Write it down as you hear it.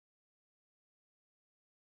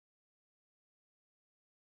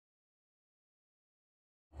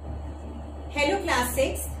Hello class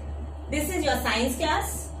 6, this is your science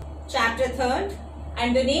class, chapter 3rd,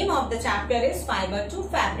 and the name of the chapter is Fibre to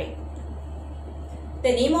Fabric.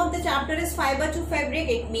 The name of the chapter is Fibre to Fabric.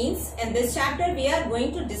 It means in this chapter we are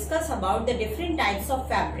going to discuss about the different types of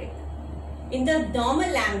fabric. In the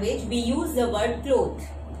normal language we use the word cloth.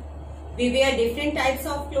 We wear different types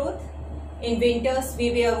of cloth. In winters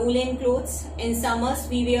we wear woolen clothes, in summers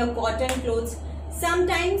we wear cotton clothes.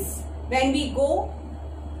 Sometimes when we go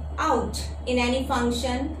out in any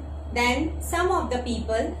function, then some of the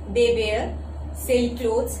people they wear silk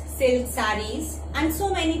clothes, silk saris, and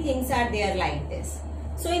so many things are there like this.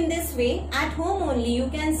 So in this way, at home only you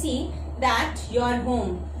can see that your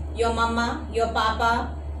home, your mama, your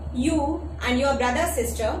papa, you and your brother,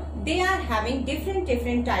 sister, they are having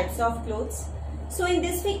different types of clothes. So in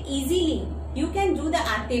this way easily you can do the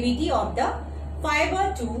activity of the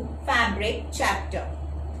Fibre to Fabric chapter.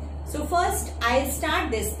 So first I'll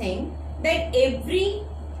start this thing that every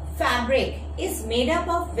fabric is made up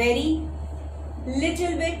of very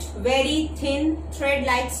thin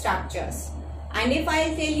thread-like structures. And if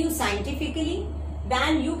I'll tell you scientifically,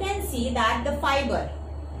 then you can see that the fiber,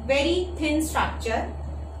 very thin structure,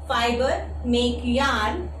 fiber make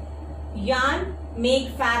yarn, yarn make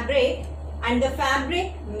fabric, and the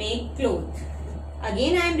fabric make cloth.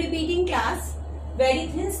 Again I am repeating class, very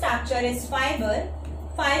thin structure is fiber,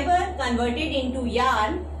 fiber converted into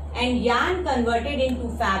yarn, and yarn converted into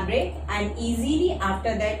fabric, and easily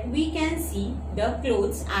after that we can see the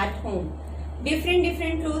clothes at home.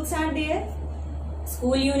 Different clothes are there.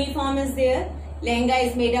 School uniform is there. Lehenga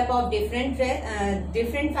is made up of different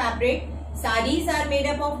fabric. Saris are made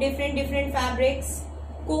up of different fabrics.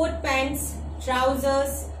 Coat pants,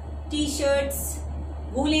 trousers, t-shirts,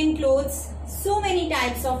 woolen clothes. So many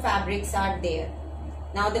types of fabrics are there.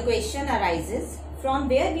 Now the question arises, from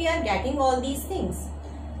where we are getting all these things?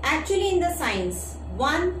 Actually in the science,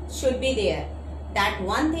 one should be there. That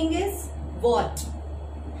one thing is what?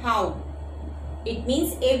 How? It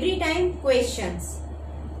means every time questions.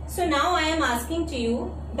 So now I am asking to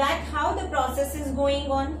you that how the process is going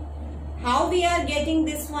on. How we are getting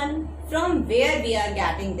this one? From where we are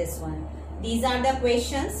getting this one? These are the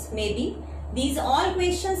questions. Maybe these all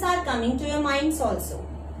questions are coming to your minds also.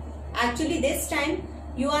 Actually this time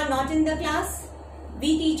you are not in the class.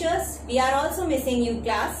 We teachers, we are also missing you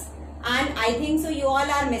class, and I think so you all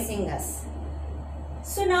are missing us.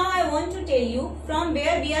 So now I want to tell you from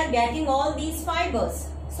where we are getting all these fibers.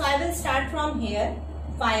 So I will start from here.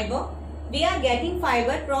 Fiber. We are getting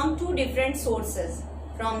fiber from two different sources,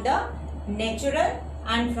 from the natural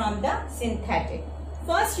and from the synthetic.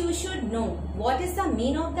 First you should know what is the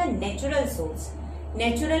meaning of the natural source.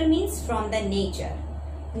 Natural means from the nature.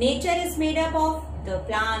 Nature is made up of the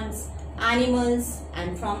plants, animals,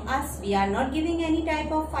 and from us we are not giving any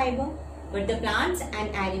type of fiber, but the plants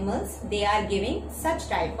and animals, they are giving such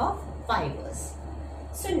type of fibers.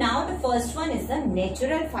 So now the first one is the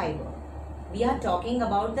natural fiber. We are talking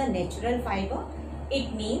about the natural fiber.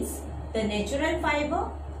 It means the natural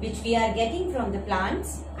fiber which we are getting from the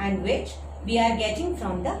plants and which we are getting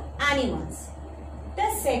from the animals.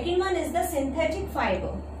 The second one is the synthetic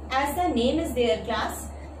fiber. As the name is there class,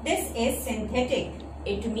 this is synthetic.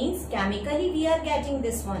 It means chemically we are getting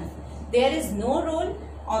this one. There is no role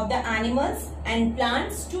of the animals and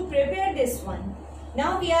plants to prepare this one.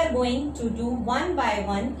 Now we are going to do one by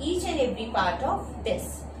one each and every part of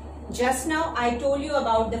this. Just now I told you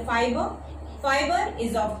about the fiber. Fiber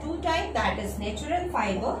is of two types, that is natural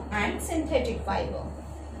fiber and synthetic fiber.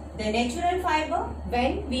 The natural fiber,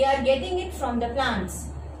 when we are getting it from the plants,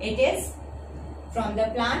 it is from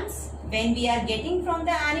the plants. When we are getting from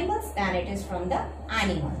the animals, then it is from the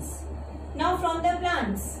animals. Now from the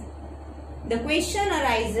plants, the question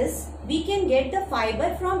arises, we can get the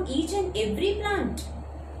fiber from each and every plant.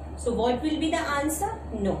 So what will be the answer?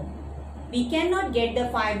 No. We cannot get the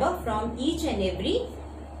fiber from each and every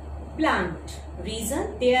plant.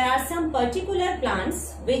 Reason, there are some particular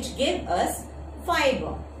plants which give us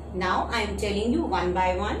fiber. Now I am telling you one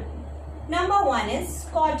by one. Number one is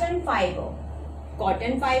cotton fiber.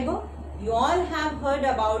 Cotton fiber, you all have heard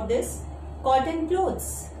about this. Cotton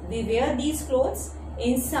clothes. We wear these clothes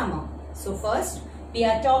in summer. So first we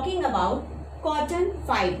are talking about cotton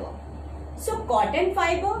fiber. So cotton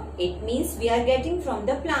fiber, it means we are getting from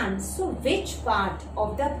the plants. So which part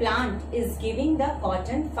of the plant is giving the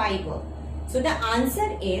cotton fiber? So the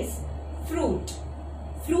answer is fruit.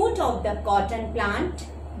 Fruit of the cotton plant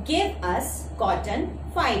give us cotton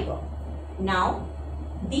fiber. Now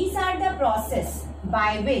these are the process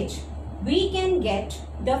by which we can get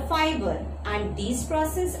the fiber, and these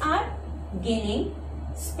processes are ginning,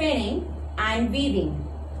 spinning and weaving.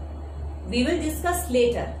 we will discuss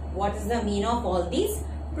later what is the meaning of all these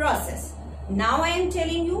process. Now I am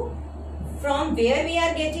telling you from where we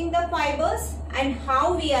are getting the fibers and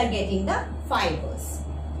how we are getting the fibers.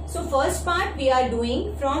 So first part we are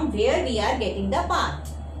doing from where we are getting the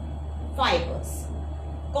fibers.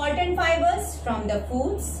 Cotton fibers from the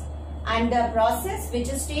foods, and the process which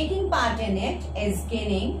is taking part in it is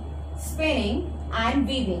ginning, spinning and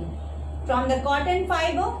weaving. From the cotton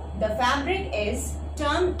fiber, the fabric is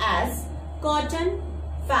termed as cotton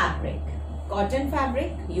fabric. Cotton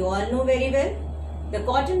fabric, you all know very well. The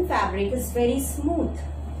cotton fabric is very smooth.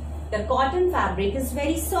 The cotton fabric is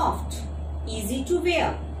very soft, easy to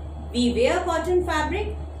wear. We wear cotton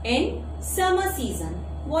fabric in summer season.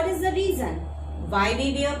 What is the reason? Why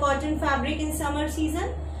we wear cotton fabric in summer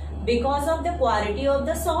season? Because of the quality of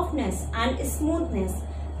the softness and smoothness.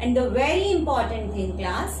 And the very important thing,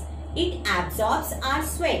 class, it absorbs our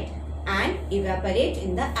sweat and evaporate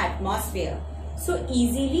in the atmosphere. So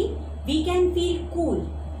easily we can feel cool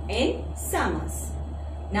in summers.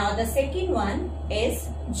 Now the second one is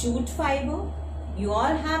jute fiber. You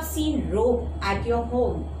all have seen rope at your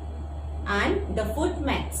home. And the foot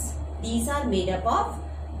mats. These are made up of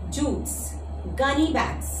jutes, gunny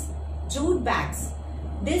bags, jute bags.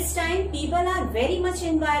 This time people are very much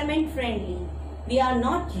environment friendly. We are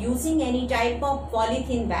not using any type of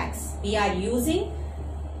polythene bags. We are using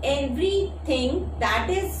everything that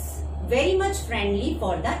is very much friendly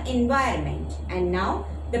for the environment. And now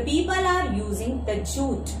the people are using the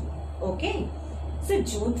jute. Okay. So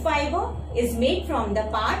jute fiber is made from the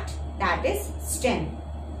part that is stem.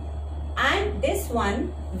 And this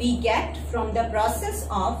one we get from the process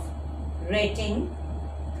of retting,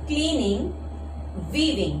 cleaning,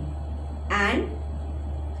 weaving, and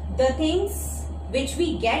the things which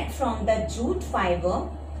we get from the jute fiber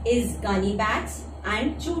is gunny bags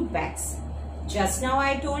and jute bags. Just now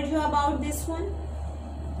I told you about this one.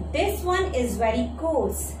 This one is very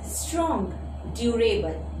coarse, strong,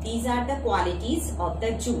 durable. These are the qualities of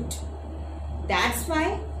the jute. That's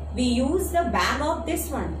why we use the bag of this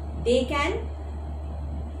one. They can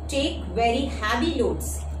take very heavy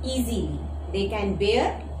loads easily. They can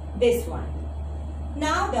bear this one.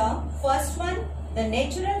 Now the first one, the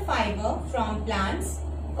natural fiber from plants,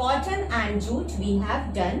 cotton and jute we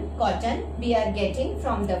have done. Cotton we are getting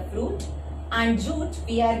from the fruit and jute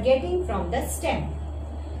we are getting from the stem.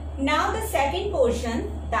 Now the second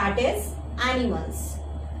portion, that is animals.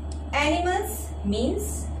 Animals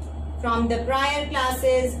means from the prior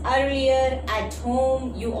classes, earlier, at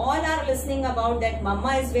home, you all are listening about that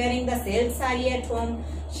mama is wearing the silk saree at home.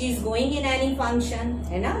 She is going in any function.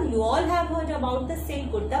 You all have heard about the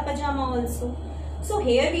silk kurta pajama also. So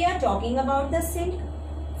here we are talking about the silk.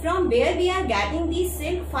 From where we are getting these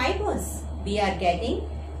silk fibers? We are getting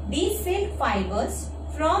these silk fibers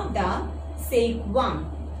from the silkworm.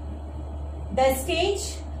 The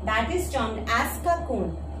stage that is termed as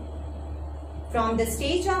cocoon. From the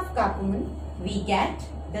stage of cocoon, we get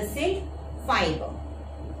the silk fiber.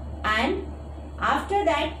 And after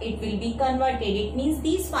that, it will be converted. It means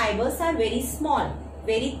these fibers are very small,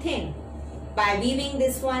 very thin. By weaving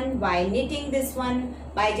this one, by knitting this one,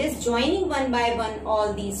 by just joining one by one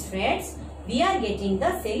all these threads, we are getting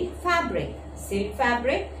the silk fabric. Silk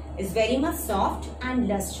fabric is very much soft and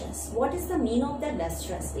lustrous. What is the meaning of the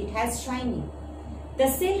lustrous? It has shining. The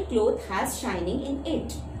silk cloth has shining in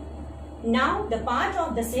it. Now the part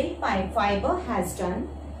of the silk fiber has done.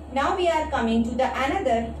 Now we are coming to the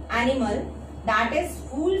another animal, that is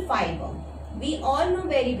wool fiber. We all know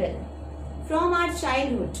very well from our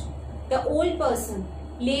childhood, the old person,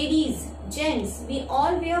 ladies, gents, we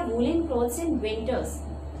all wear woolen clothes in winters.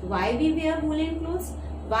 Why we wear woolen clothes?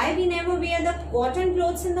 Why we never wear the cotton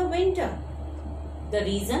clothes in the winter? The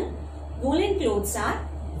reason, woolen clothes are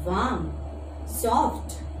warm,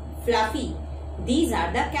 soft, fluffy. These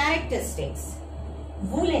are the characteristics.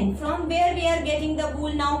 Woolen, from where we are getting the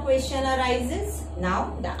wool now? Question arises.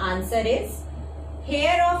 Now the answer is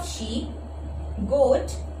hair of sheep,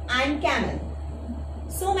 goat and camel.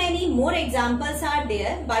 So many more examples are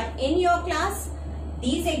there, but in your class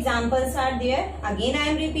these examples are there. Again I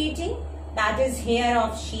am repeating, that is hair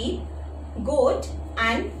of sheep, goat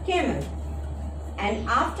and camel. And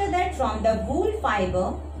after that, from the wool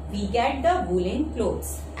fiber we get the woolen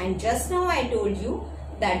clothes. And just now I told you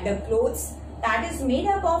that the clothes that is made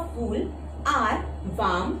up of wool are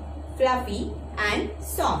warm, fluffy and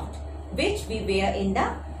soft, which we wear in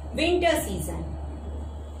the winter season.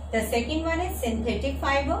 The second one is synthetic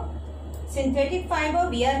fiber. Synthetic fiber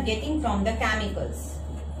we are getting from the chemicals.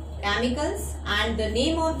 Chemicals, and the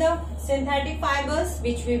name of the synthetic fibers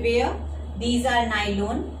which we wear, these are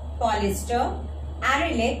nylon, polyester,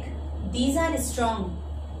 acrylic, these are strong,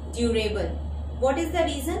 durable. What is the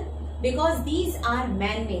reason? Because these are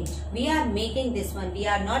man-made. We are making this one. We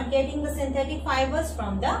are not getting the synthetic fibers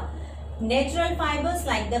from the natural fibers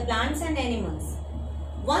like the plants and animals.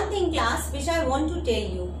 One thing class which I want to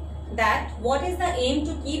tell you, that what is the aim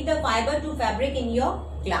to keep the fiber to fabric in your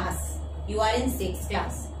class. You are in 6th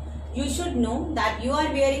class. You should know that you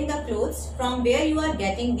are wearing the clothes from where you are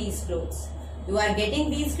getting these clothes. You are getting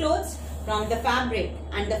these clothes from the fabric,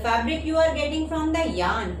 and the fabric you are getting from the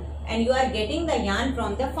yarn, and you are getting the yarn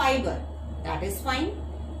from the fiber. That is fine.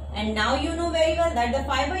 And now you know very well that the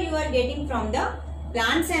fiber you are getting from the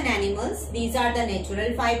plants and animals, these are the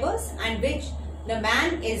natural fibers, and which the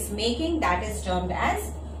man is making, that is termed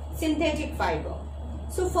as synthetic fiber.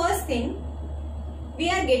 So first thing, we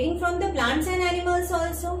are getting from the plants and animals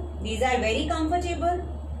also. These are very comfortable.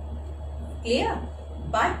 Clear?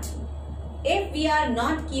 But if we are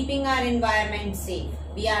not keeping our environment safe,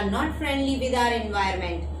 we are not friendly with our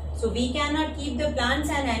environment, so we cannot keep the plants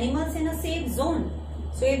and animals in a safe zone.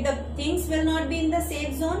 So if the things will not be in the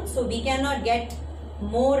safe zone, so we cannot get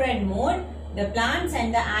more and more the plants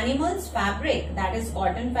and the animals fabric, that is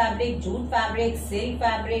cotton fabric, jute fabric, silk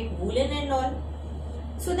fabric, woolen and all.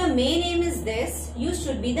 So the main aim is this, you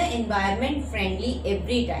should be the environment friendly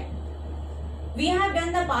every time. We have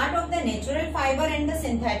done the part of the natural fiber and the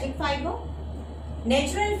synthetic fiber.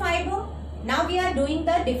 Natural fiber, now we are doing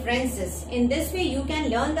the differences. In this way you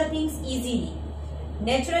can learn the things easily.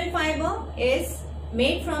 Natural fiber is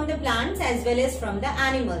made from the plants as well as from the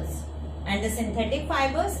animals, and the synthetic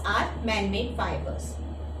fibers are man-made fibers.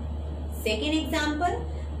 Second example,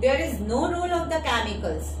 there is no role of the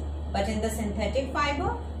chemicals, but in the synthetic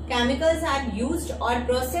fiber, chemicals are used or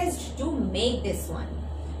processed to make this one.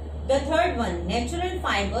 The third one, natural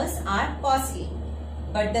fibers are costly,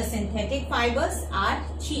 but the synthetic fibers are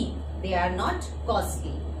cheap. They are not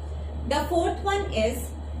costly. The fourth one is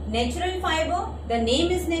natural fiber. The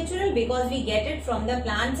name is natural because we get it from the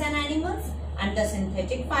plants and animals, and the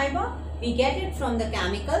synthetic fiber, we get it from the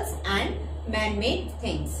chemicals and man-made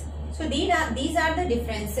things. So these are the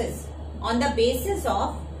differences. On the basis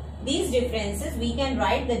of these differences, we can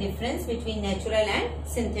write the difference between natural and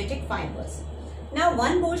synthetic fibers. Now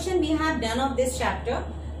one portion we have done of this chapter,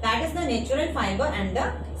 that is the natural fiber and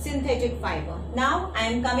the synthetic fiber. Now I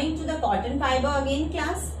am coming to the cotton fiber again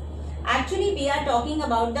class. Actually we are talking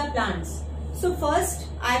about the plants. So first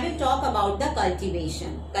I will talk about the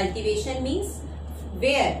cultivation. Cultivation means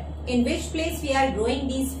where, in which place we are growing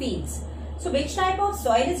these fields. So which type of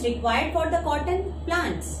soil is required for the cotton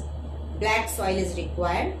plants? Black soil is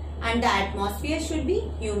required, and the atmosphere should be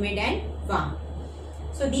humid and warm.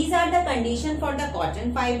 So these are the conditions for the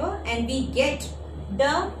cotton fiber, and we get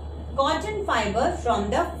the cotton fiber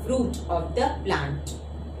from the fruit of the plant.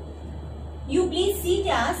 You please see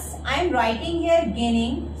class, I am writing here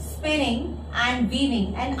ginning, spinning and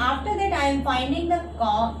weaving, and after that I am finding the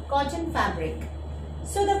cotton fabric.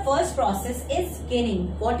 So the first process is ginning.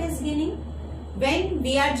 What is ginning? When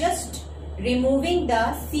we are just removing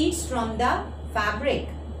the seeds from the fabric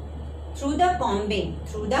through the combing.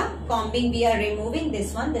 Through the combing we are removing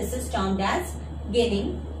this one. This is termed as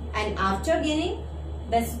ginning. And after ginning,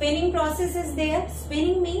 the spinning process is there.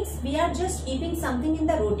 Spinning means we are just keeping something in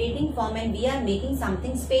the rotating form and we are making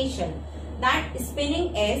something special. That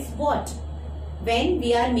spinning is what? When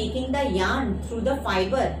we are making the yarn through the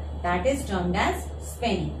fiber, that is termed as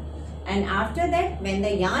spinning. And after that, when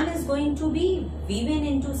the yarn is going to be woven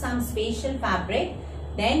into some special fabric,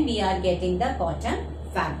 then we are getting the cotton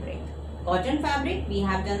fabric. Cotton fabric, we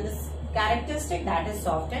have done this characteristic, that is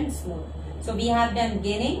soft and smooth. So we have done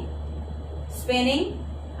ginning, spinning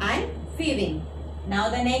and weaving. Now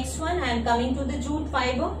the next one, I am coming to the jute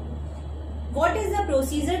fiber. What is the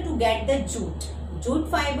procedure to get the jute? Jute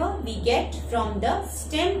fiber we get from the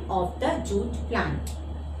stem of the jute plant.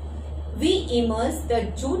 We immerse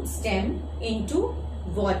the jute stem into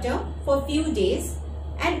water for few days,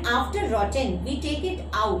 and after rotting we take it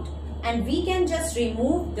out and we can just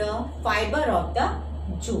remove the fiber of the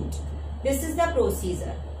jute. This is the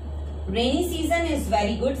procedure. Rainy season is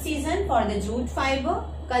very good season for the jute fiber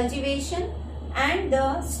cultivation, and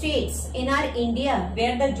the states in our India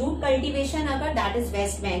where the jute cultivation occur, that is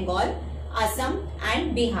West Bengal, Assam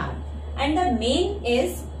and Bihar. And the main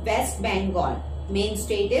is West Bengal. Main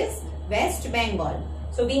state is West Bengal.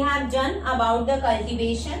 So we have done about the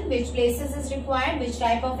cultivation, which places is required, which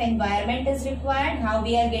type of environment is required, how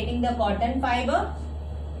we are getting the cotton fiber,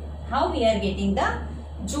 how we are getting the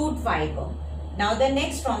jute fiber. Now the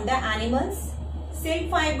next from the animals, silk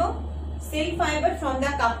fiber. Silk fiber from the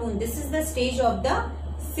cocoon. This is the stage of the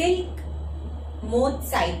silk moth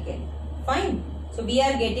cycle. Fine. So we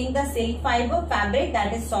are getting the silk fiber fabric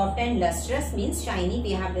that is soft and lustrous, means shiny.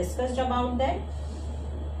 We have discussed about that.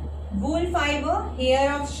 Wool fiber,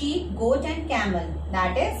 hair of sheep, goat and camel,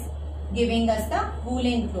 that is giving us the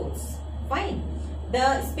woolen clothes. Fine.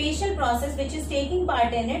 The special process which is taking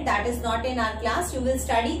part in it, that is not in our class. You will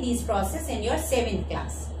study these process in your 7th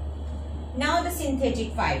class. Now the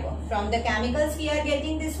synthetic fiber. From the chemicals we are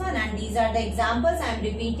getting this one, and these are the examples. I am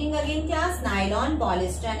repeating again class. Nylon,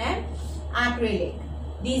 polyester and acrylic.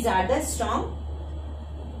 These are the strong.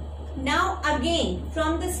 Now again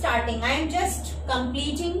from the starting, I am just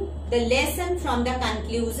completing the lesson from the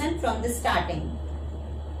conclusion from the starting.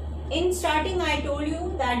 In starting I told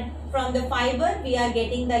you that from the fiber we are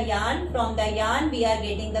getting the yarn, from the yarn we are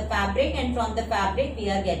getting the fabric, and from the fabric we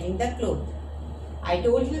are getting the cloth. I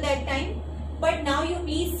told you that time. But now you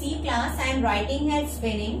please see class, I am writing here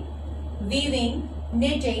spinning, weaving,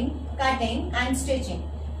 knitting, cutting and stitching.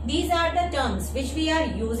 These are the terms which we are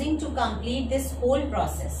using to complete this whole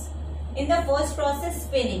process. In the first process,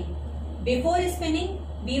 spinning. Before spinning,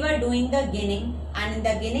 we were doing the ginning, and in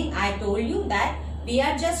the ginning I told you that we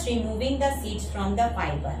are just removing the seeds from the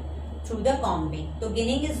fiber through the combing. So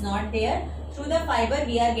ginning is not there. Through the fiber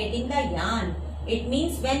we are getting the yarn. It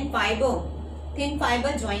means when thin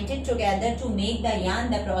fiber jointed together to make the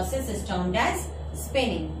yarn, the process is termed as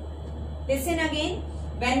spinning. Listen again.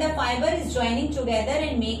 When the fiber is joining together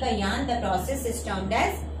and make a yarn, the process is termed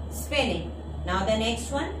as spinning. Now the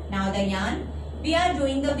next one. Now the yarn. We are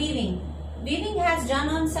doing the weaving. Weaving has done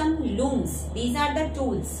on some looms. These are the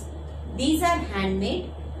tools. These are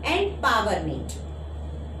handmade and power made.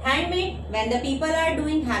 Handmade, when the people are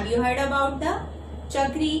doing, have you heard about the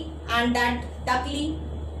chakri and that takli?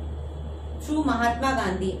 Through Mahatma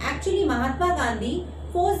Gandhi. Actually Mahatma Gandhi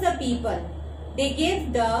forced the people. They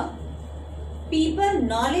gave the people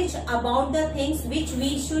knowledge about the things which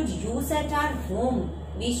we should use at our home.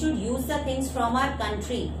 We should use the things from our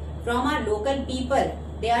country, from our local people.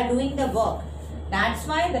 They are doing the work. That's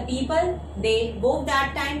why the people, they wove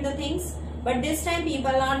that time the things. But this time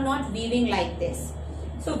people are not weaving like this.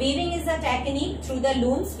 So weaving is a technique through the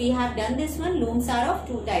looms. We have done this one. Looms are of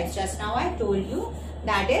two types. Just now I told you,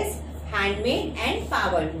 that is handmade and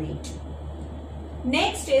power made.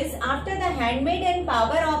 Next is, after the handmade and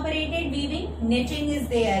power operated weaving, knitting is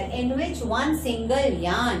there, in which one single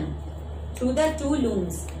yarn through the two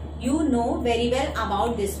looms. You know very well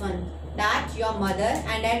about this one, that your mother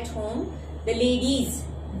and at home the ladies,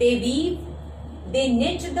 they weave, they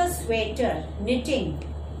knit the sweater, knitting,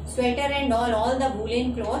 sweater and all the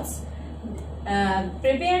woolen clothes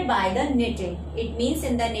prepared by the knitting. It means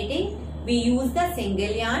in the knitting we use the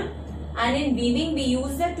single yarn, and in weaving we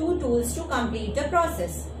use the two tools to complete the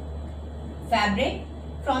process. Fabric.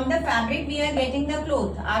 From the fabric we are getting the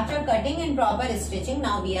cloth. After cutting and proper stitching,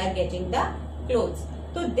 now we are getting the clothes.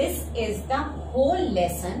 So this is the whole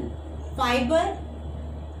lesson, fiber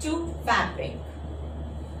to fabric.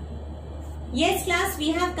 Yes class, we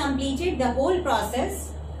have completed the whole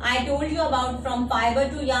process. I told you about from fiber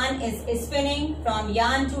to yarn is spinning, from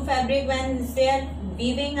yarn to fabric when it's there,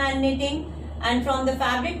 weaving and knitting, and from the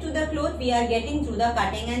fabric to the cloth we are getting through the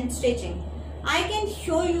cutting and stitching. I can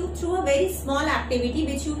show you through a very small activity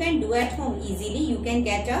which you can do at home easily. You can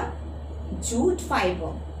get a jute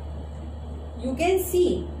fiber. You can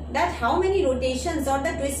see that how many rotations or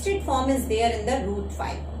the twisted form is there in the root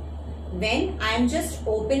fiber. When I am just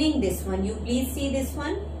opening this one, you please see this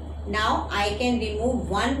one. Now I can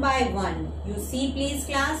remove one by one. You see please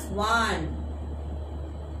class, 1,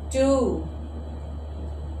 2,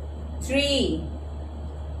 3.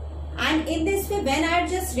 And in this way, when I am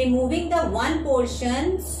just removing the one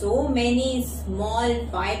portion, so many small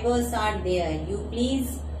fibers are there. You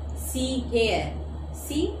please see here.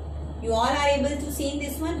 See, you all are able to see in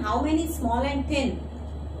this one how many small and thin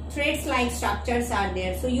threads like structures are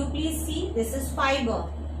there. So you please see, this is fiber.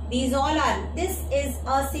 These all are, this is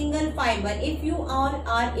a single fiber. If you all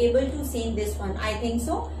are able to see in this one, I think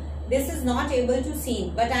so. This is not able to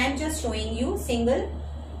see, but I am just showing you single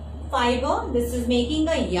fiber. This is making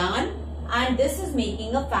a yarn and this is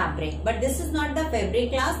making a fabric, but this is not the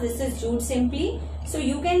fabric class, this is jute simply. So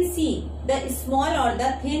you can see the small or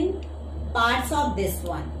the thin parts of this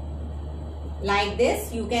one. Like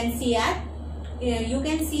this you can see you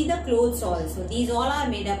can see the clothes also. These all are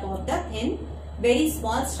made up of the thin, very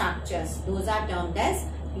small structures. Those are termed as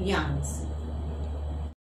yarns.